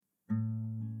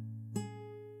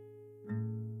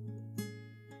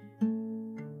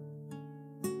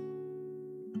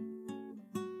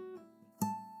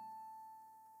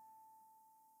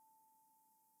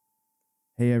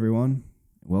Hey everyone,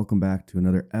 welcome back to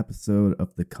another episode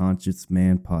of the Conscious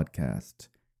Man podcast.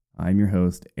 I'm your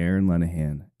host, Aaron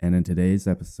Lenahan, and in today's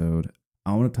episode,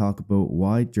 I want to talk about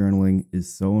why journaling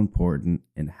is so important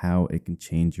and how it can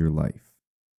change your life.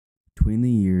 Between the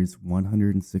years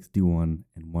 161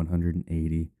 and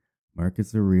 180,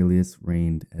 Marcus Aurelius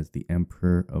reigned as the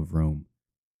Emperor of Rome.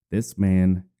 This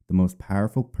man, the most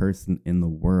powerful person in the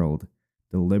world,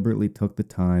 deliberately took the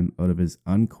time out of his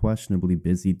unquestionably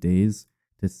busy days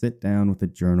to sit down with a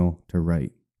journal to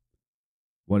write.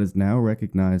 What is now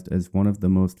recognized as one of the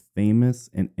most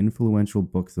famous and influential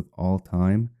books of all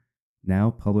time, now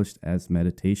published as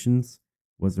Meditations,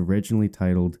 was originally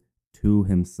titled To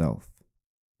Himself.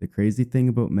 The crazy thing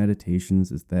about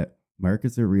Meditations is that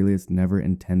Marcus Aurelius never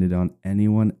intended on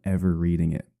anyone ever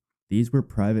reading it. These were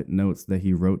private notes that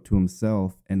he wrote to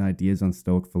himself and ideas on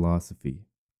Stoic philosophy.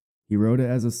 He wrote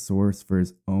it as a source for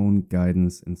his own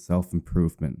guidance and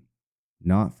self-improvement,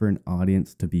 not for an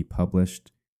audience to be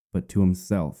published, but to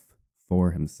himself, for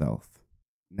himself.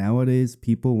 Nowadays,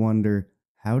 people wonder,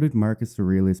 how did Marcus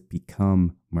Aurelius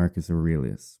become Marcus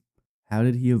Aurelius? How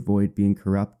did he avoid being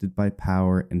corrupted by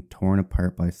power and torn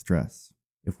apart by stress?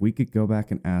 If we could go back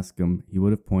and ask him, he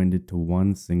would have pointed to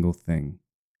one single thing,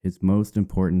 his most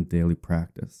important daily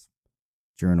practice: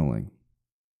 journaling.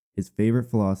 His favorite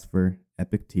philosopher,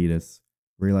 Epictetus,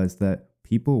 realized that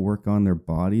people work on their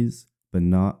bodies, but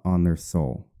not on their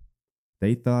soul.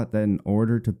 They thought that in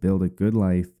order to build a good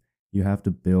life, you have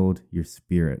to build your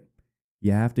spirit.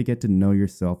 You have to get to know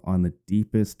yourself on the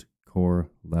deepest core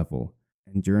level.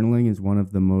 And journaling is one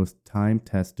of the most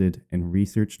time-tested and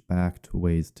research-backed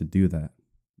ways to do that.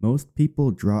 Most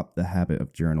people drop the habit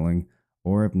of journaling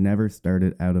or have never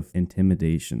started out of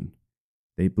intimidation.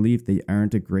 They believe they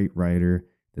aren't a great writer,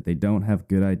 that they don't have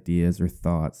good ideas or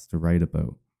thoughts to write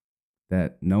about,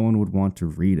 that no one would want to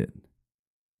read it.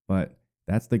 But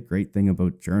that's the great thing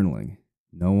about journaling.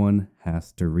 No one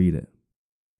has to read it.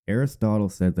 Aristotle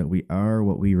said that we are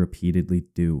what we repeatedly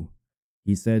do.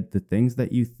 He said the things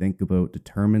that you think about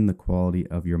determine the quality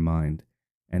of your mind,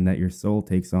 and that your soul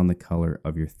takes on the color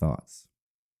of your thoughts.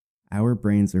 Our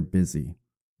brains are busy.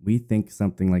 We think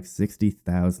something like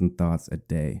 60,000 thoughts a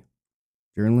day.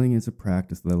 Journaling is a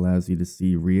practice that allows you to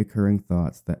see reoccurring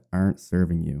thoughts that aren't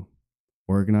serving you.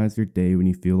 Organize your day when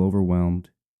you feel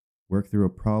overwhelmed, work through a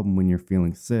problem when you're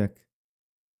feeling sick,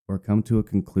 or come to a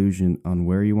conclusion on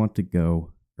where you want to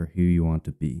go or who you want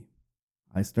to be.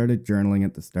 I started journaling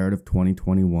at the start of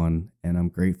 2021, and I'm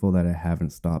grateful that I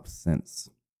haven't stopped since.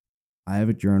 I have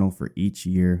a journal for each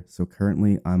year, so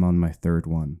currently I'm on my third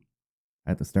one.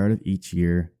 At the start of each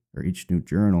year, or each new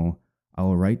journal, I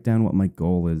will write down what my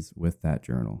goal is with that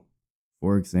journal.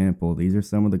 For example, these are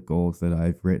some of the goals that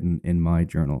I've written in my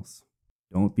journals.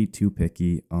 Don't be too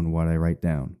picky on what I write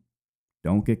down.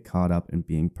 Don't get caught up in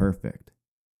being perfect.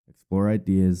 Explore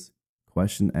ideas,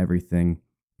 question everything,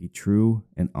 be true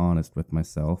and honest with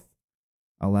myself.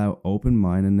 Allow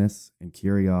open-mindedness and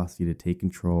curiosity to take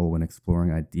control when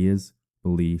exploring ideas,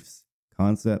 beliefs,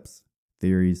 concepts,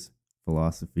 theories,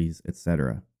 philosophies,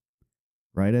 etc.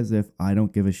 Write as if I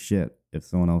don't give a shit if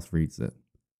someone else reads it.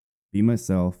 Be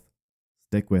myself,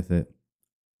 stick with it,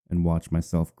 and watch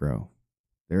myself grow.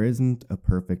 There isn't a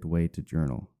perfect way to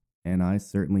journal, and I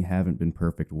certainly haven't been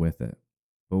perfect with it.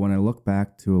 But when I look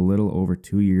back to a little over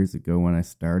 2 years ago when I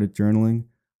started journaling,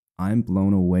 I'm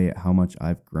blown away at how much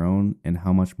I've grown and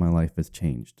how much my life has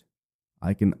changed.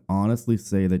 I can honestly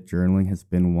say that journaling has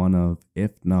been one of,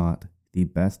 if not, the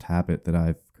best habit that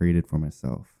I've created for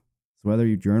myself. So whether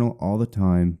you journal all the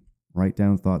time, write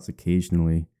down thoughts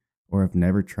occasionally, or have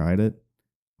never tried it,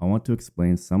 I want to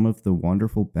explain some of the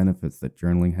wonderful benefits that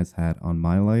journaling has had on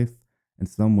my life and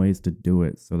some ways to do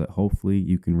it so that hopefully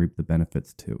you can reap the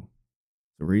benefits too.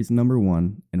 So reason number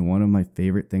one, and one of my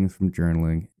favorite things from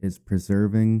journaling, is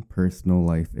preserving personal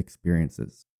life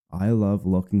experiences. I love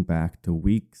looking back to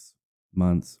weeks,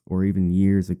 months, or even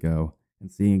years ago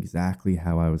and seeing exactly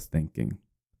how I was thinking.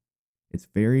 It's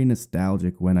very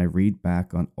nostalgic when I read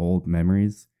back on old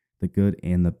memories, the good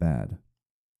and the bad,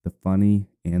 the funny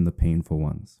and the painful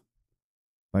ones.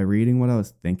 By reading what I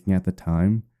was thinking at the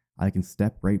time, I can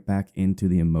step right back into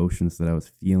the emotions that I was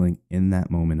feeling in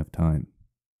that moment of time.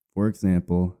 For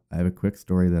example, I have a quick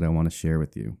story that I want to share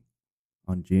with you.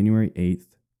 On January 8th,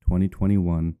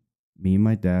 2021, me and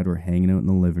my dad were hanging out in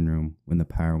the living room when the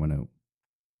power went out.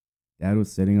 Dad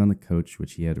was sitting on the couch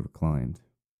which he had reclined,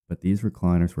 but these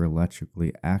recliners were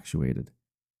electrically actuated,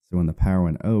 so when the power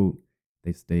went out,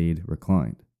 they stayed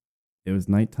reclined. It was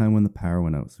nighttime when the power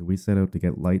went out, so we set out to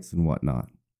get lights and whatnot.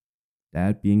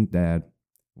 Dad, being dad,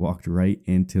 walked right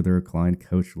into the reclined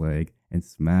couch leg and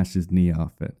smashed his knee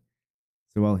off it.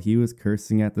 So while he was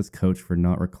cursing at this coach for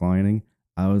not reclining,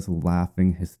 I was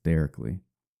laughing hysterically.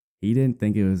 He didn't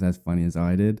think it was as funny as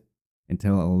I did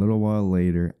until a little while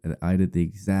later I did the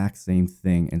exact same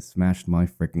thing and smashed my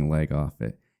freaking leg off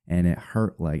it, and it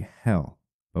hurt like hell.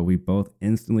 But we both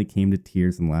instantly came to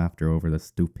tears and laughter over the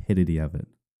stupidity of it.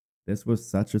 This was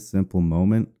such a simple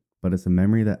moment, but it's a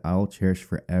memory that I'll cherish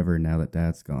forever now that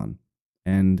Dad's gone.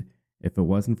 And if it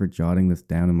wasn't for jotting this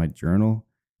down in my journal,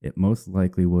 it most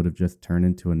likely would have just turned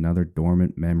into another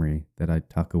dormant memory that I'd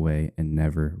tuck away and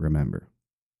never remember.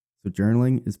 So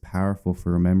journaling is powerful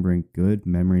for remembering good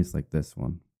memories like this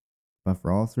one, but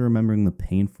for also remembering the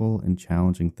painful and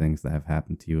challenging things that have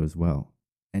happened to you as well.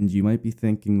 And you might be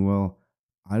thinking, well,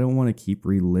 I don't want to keep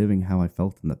reliving how I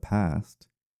felt in the past.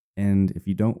 And if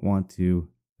you don't want to,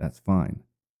 that's fine.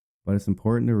 But it's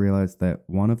important to realize that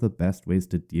one of the best ways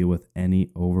to deal with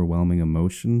any overwhelming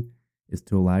emotion is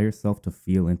to allow yourself to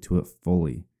feel into it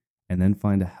fully and then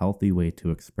find a healthy way to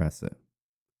express it.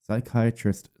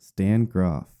 Psychiatrist Stan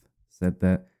Grof said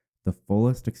that the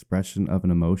fullest expression of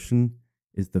an emotion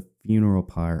is the funeral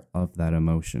pyre of that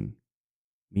emotion,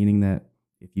 meaning that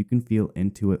if you can feel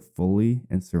into it fully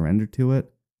and surrender to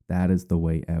it, that is the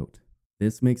way out.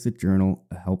 This makes a journal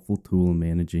a helpful tool in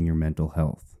managing your mental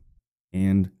health.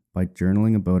 And by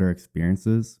journaling about our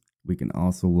experiences, we can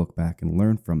also look back and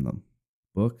learn from them.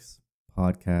 Books,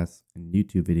 podcasts, and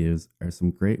YouTube videos are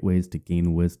some great ways to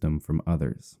gain wisdom from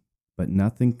others, but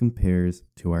nothing compares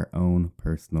to our own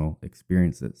personal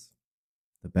experiences.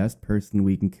 The best person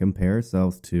we can compare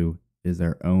ourselves to is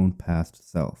our own past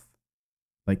self.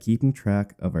 By keeping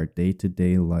track of our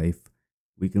day-to-day life,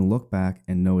 we can look back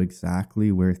and know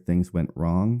exactly where things went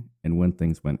wrong and when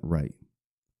things went right.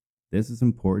 This is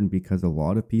important because a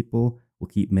lot of people will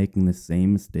keep making the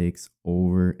same mistakes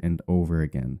over and over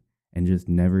again and just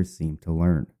never seem to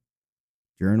learn.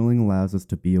 Journaling allows us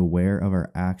to be aware of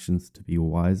our actions to be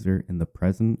wiser in the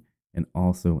present and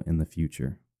also in the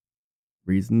future.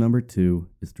 Reason number 2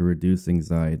 is to reduce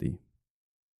anxiety.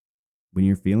 When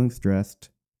you're feeling stressed,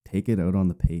 take it out on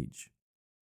the page.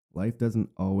 Life doesn't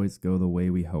always go the way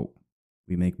we hope.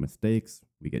 We make mistakes,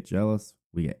 we get jealous,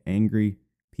 we get angry,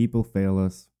 people fail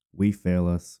us, we fail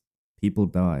us, people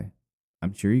die.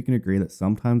 I'm sure you can agree that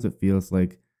sometimes it feels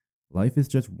like life is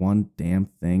just one damn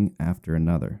thing after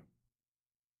another.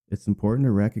 It's important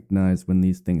to recognize when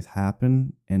these things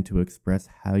happen and to express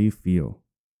how you feel.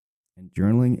 And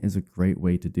journaling is a great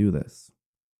way to do this.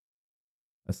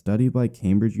 A study by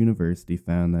Cambridge University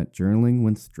found that journaling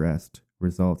when stressed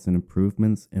results in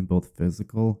improvements in both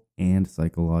physical and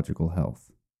psychological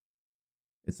health.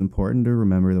 It's important to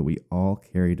remember that we all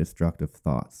carry destructive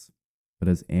thoughts, but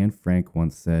as Anne Frank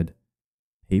once said,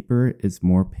 paper is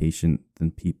more patient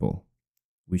than people.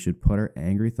 We should put our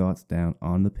angry thoughts down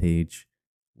on the page,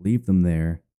 leave them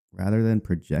there, rather than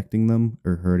projecting them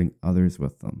or hurting others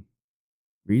with them.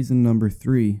 Reason number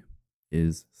 3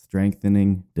 is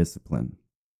strengthening discipline.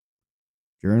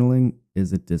 Journaling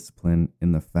is a discipline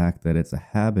in the fact that it's a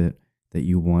habit that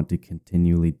you want to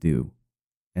continually do.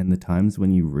 And the times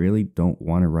when you really don't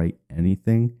want to write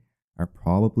anything are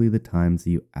probably the times that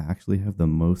you actually have the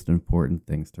most important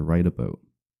things to write about.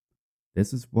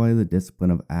 This is why the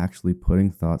discipline of actually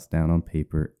putting thoughts down on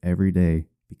paper every day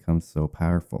becomes so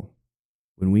powerful.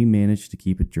 When we manage to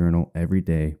keep a journal every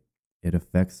day, it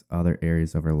affects other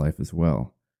areas of our life as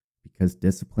well, because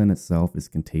discipline itself is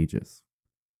contagious.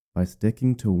 By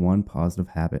sticking to one positive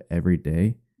habit every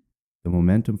day, the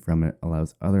momentum from it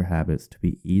allows other habits to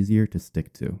be easier to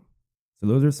stick to. So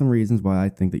those are some reasons why I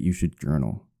think that you should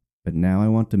journal. But now I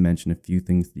want to mention a few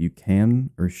things that you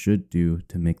can or should do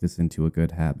to make this into a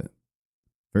good habit.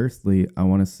 Firstly, I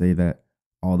want to say that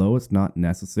although it's not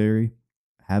necessary,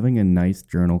 having a nice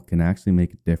journal can actually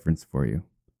make a difference for you.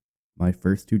 My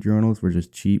first 2 journals were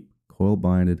just cheap,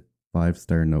 coil-binded,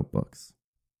 5-star notebooks.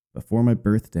 Before my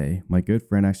birthday, my good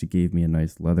friend actually gave me a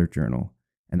nice leather journal,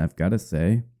 and I've got to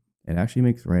say, it actually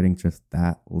makes writing just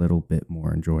that little bit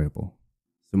more enjoyable.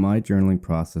 So my journaling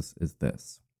process is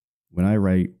this. When I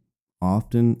write,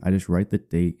 often I just write the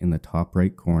date in the top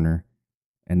right corner,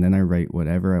 and then I write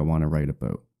whatever I want to write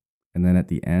about. And then at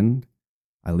the end,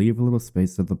 I leave a little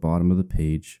space at the bottom of the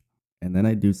page, and then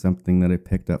I do something that I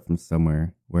picked up from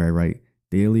somewhere where I write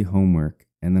daily homework,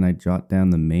 and then I jot down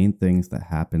the main things that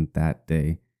happened that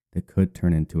day that could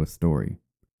turn into a story.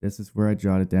 This is where I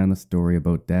jotted down the story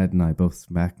about Dad and I both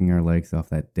smacking our legs off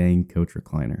that dang couch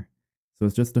recliner. So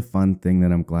it's just a fun thing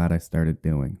that I'm glad I started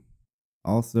doing.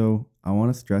 Also, I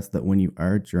want to stress that when you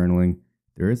are journaling,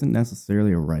 there isn't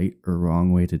necessarily a right or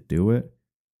wrong way to do it,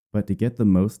 but to get the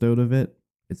most out of it,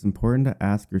 it's important to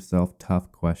ask yourself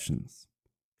tough questions.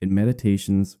 In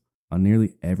meditations, On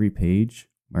nearly every page,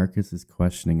 Marcus is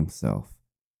questioning himself,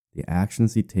 the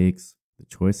actions he takes, the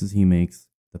choices he makes,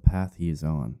 the path he is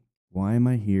on. Why am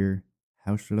I here?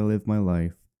 How should I live my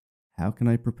life? How can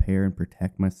I prepare and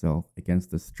protect myself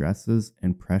against the stresses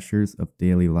and pressures of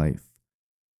daily life?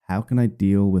 How can I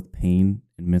deal with pain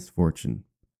and misfortune?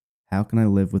 How can I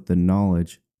live with the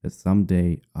knowledge that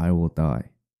someday I will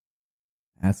die?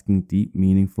 Asking deep,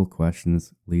 meaningful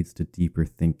questions leads to deeper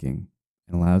thinking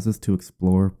and allows us to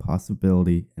explore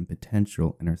possibility and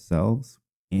potential in ourselves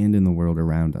and in the world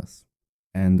around us.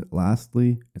 And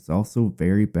lastly, it's also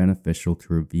very beneficial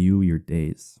to review your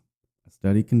days. A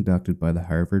study conducted by the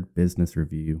Harvard Business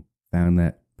Review found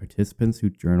that participants who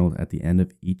journaled at the end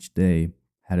of each day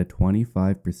had a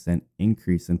 25%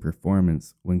 increase in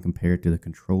performance when compared to the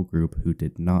control group who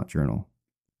did not journal.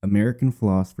 American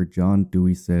philosopher John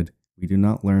Dewey said, "We do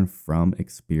not learn from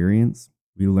experience,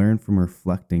 we learn from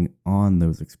reflecting on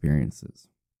those experiences."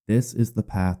 This is the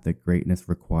path that greatness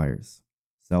requires: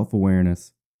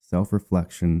 self-awareness,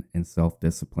 self-reflection, and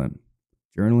self-discipline.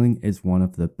 Journaling is one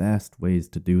of the best ways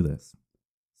to do this.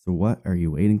 So what are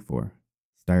you waiting for?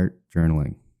 Start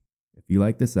journaling. If you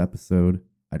like this episode,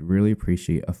 I'd really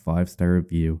appreciate a 5-star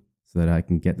review so that I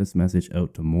can get this message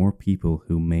out to more people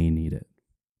who may need it.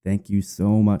 Thank you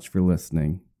so much for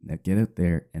listening. Now get out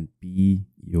there and be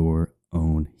your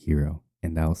own hero.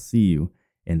 And I'll see you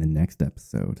in the next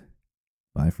episode.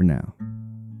 Bye for now.